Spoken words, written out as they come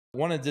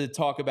Wanted to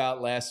talk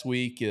about last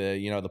week,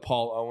 the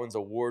Paul Owens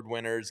Award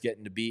winners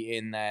getting to be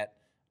in that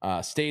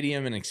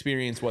stadium and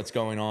experience what's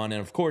going on.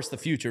 And, of course, the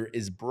future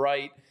is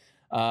bright.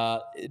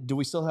 Do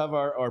we still have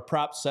our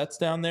prop sets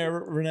down there,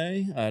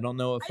 Renee? I don't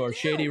know if our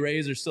Shady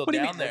Rays are still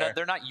down there.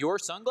 They're not your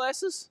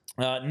sunglasses?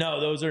 No,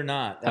 those are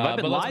not. Have I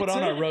been but let's lied put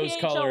on to? our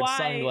rose-colored PHLY,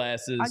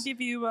 sunglasses. I'll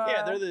give you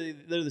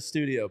they're the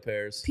studio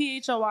pairs.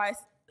 PHLY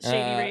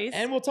Shady Rays.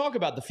 And we'll talk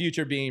about the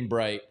future being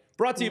bright.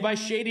 Brought to you by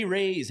Shady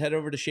Rays. Head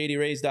over to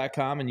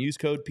shadyrays.com and use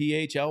code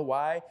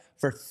PHLY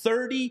for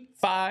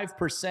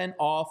 35%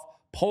 off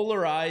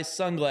polarized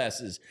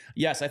sunglasses.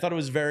 Yes, I thought it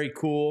was very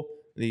cool.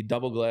 The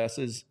double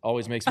glasses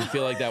always makes me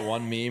feel like that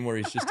one meme where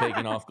he's just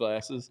taking off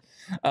glasses.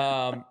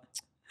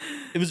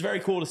 It was very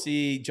cool to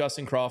see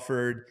Justin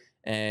Crawford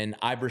and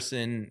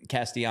Iverson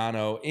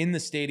Castellano in the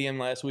stadium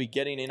last week,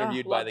 getting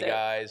interviewed by the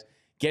guys,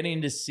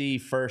 getting to see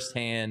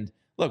firsthand.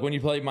 Look, when you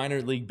play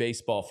minor league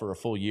baseball for a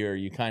full year,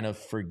 you kind of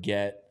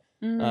forget.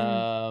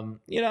 Not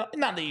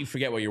that you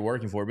forget what you're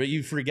working for, but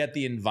you forget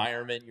the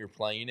environment you're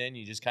playing in.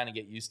 You just kind of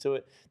get used to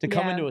it. To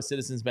come into a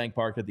Citizens Bank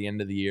Park at the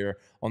end of the year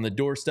on the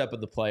doorstep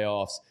of the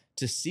playoffs,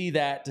 to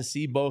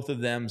see both of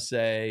them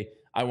say,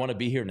 I want to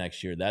be here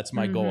next year. That's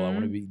my goal. I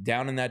want to be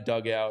down in that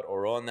dugout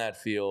or on that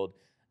field.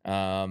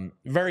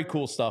 Very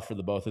cool stuff for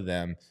the both of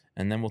them.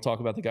 And then we'll talk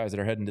about the guys that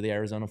are heading to the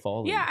Arizona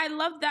Fall League. Yeah, I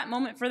love that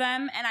moment for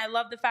them. And I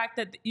love the fact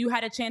that you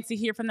had a chance to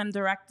hear from them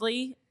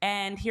directly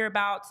and hear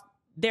about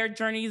their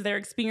journeys, their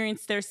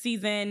experience, their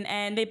season.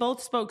 And they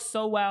both spoke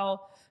so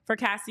well for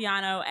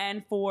Castellano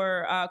and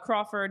for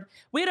Crawford.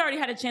 We had already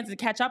had a chance to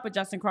catch up with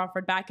Justin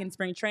Crawford back in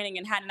spring training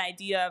and had an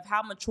idea of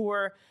how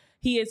mature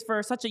he is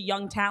for such a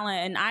young talent.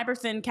 And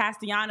Iverson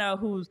Castellano,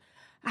 who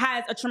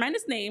has a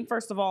tremendous name,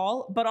 first of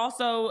all, but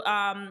also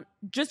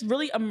just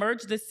really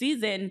emerged this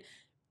season.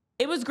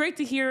 It was great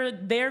to hear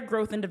their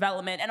growth and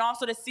development and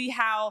also to see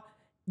how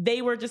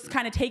they were just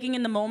kind of taking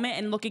in the moment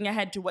and looking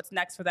ahead to what's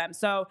next for them.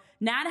 So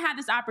now to have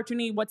this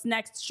opportunity, what's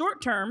next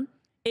short term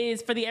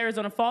is for the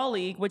Arizona Fall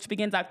League, which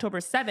begins October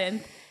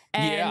 7th.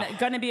 And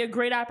going to be a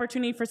great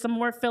opportunity for some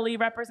more Philly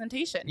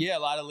representation. Yeah, a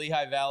lot of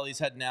Lehigh Valley's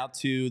heading out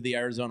to the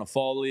Arizona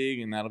Fall League,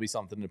 and that'll be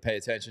something to pay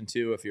attention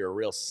to if you're a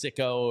real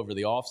sicko over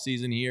the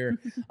offseason here.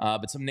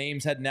 But some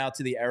names heading out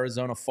to the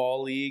Arizona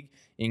Fall League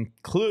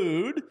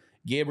include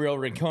Gabriel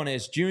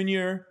Rincones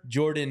Jr.,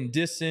 Jordan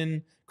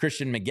Disson,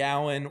 Christian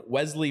McGowan,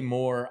 Wesley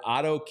Moore,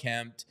 Otto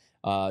Kempt,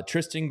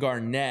 Tristan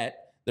Garnett.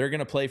 They're going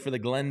to play for the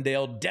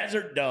Glendale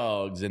Desert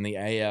Dogs in the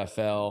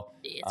AFL,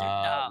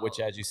 which,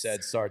 as you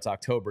said, starts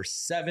October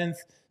 7th.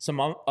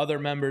 Some other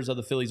members of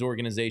the Phillies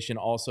organization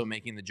also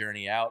making the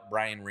journey out.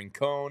 Brian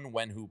Rincon,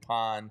 Wenhu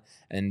Pan,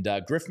 and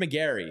Griff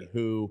McGarry,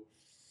 who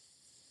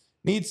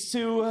needs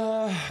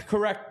to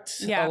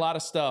correct a lot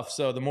of stuff.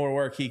 So the more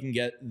work he can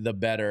get, the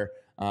better.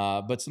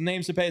 But some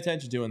names to pay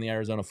attention to in the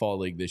Arizona Fall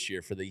League this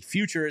year, for the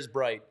future is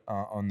bright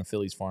on the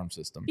Phillies farm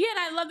system. Yeah, and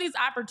I love these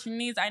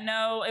opportunities. I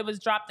know it was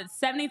dropped that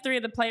 73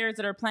 of the players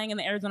that are playing in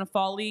the Arizona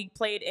Fall League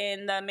played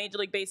in the Major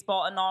League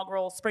Baseball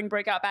inaugural spring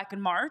breakout back in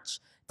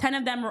March. 10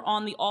 of them were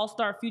on the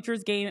All-Star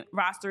Futures Game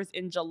rosters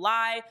in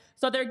July.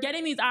 So they're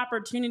getting these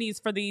opportunities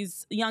for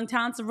these young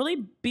talents to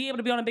really be able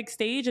to be on a big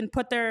stage and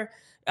put their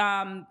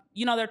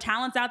their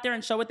talents out there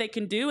and show what they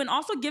can do, and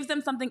also gives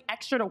them something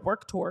extra to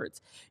work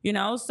towards,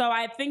 So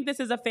I think this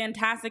is a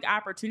fantastic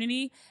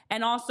opportunity.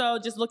 And also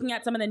just looking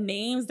at some of the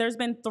names, there's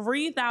been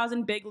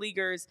 3,000 big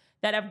leaguers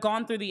that have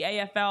gone through the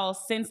AFL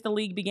since the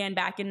league began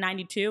back in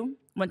 92,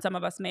 when some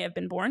of us may have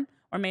been born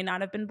or may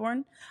not have been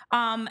born.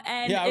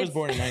 I was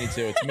born in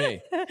 92. It's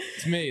me.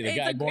 It's me, the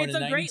guy born in 92.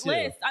 It's a great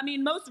list. I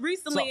mean, most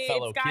recently,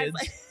 it's guys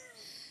like...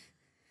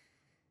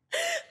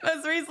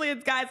 Most recently,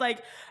 it's guys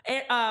like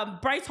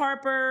Bryce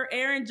Harper,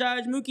 Aaron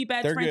Judge, Mookie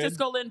Betts,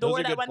 Francisco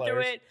Lindor that went through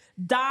it,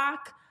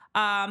 Doc,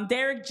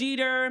 Derek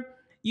Jeter.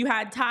 You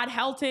had Todd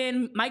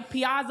Helton, Mike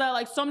Piazza,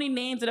 like so many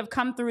names that have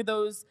come through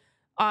those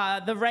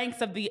the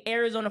ranks of the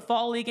Arizona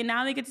Fall League, and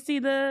now they get to see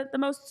the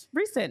most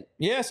recent.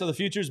 Yeah, so the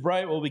future's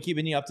bright. We'll be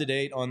keeping you up to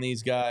date on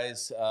these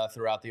guys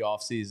throughout the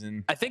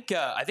offseason. I think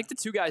the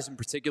two guys in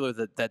particular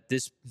that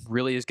this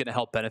really is going to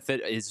help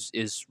benefit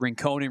is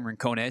Rincon and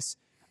Rincones.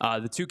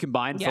 The two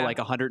combined for like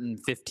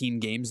 115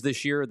 games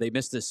this year. They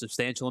missed a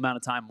substantial amount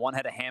of time. One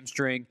had a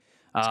hamstring.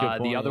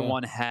 The other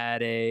one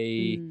had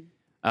a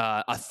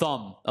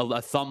thumb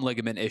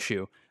ligament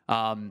issue.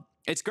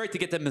 It's great to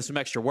get them some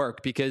extra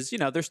work because,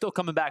 they're still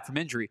coming back from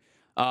injury.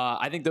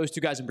 I think those two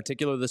guys in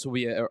particular, this will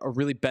be a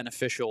really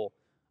beneficial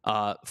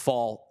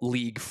fall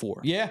league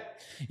for. Yeah,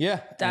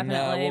 definitely.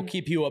 And, we'll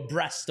keep you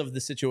abreast of the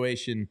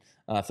situation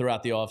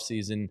throughout the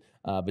offseason.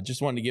 But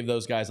just wanted to give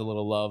those guys a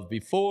little love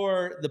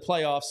before the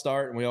playoffs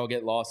start and we all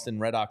get lost in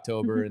Red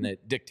October and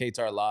it dictates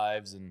our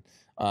lives and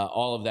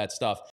all of that stuff.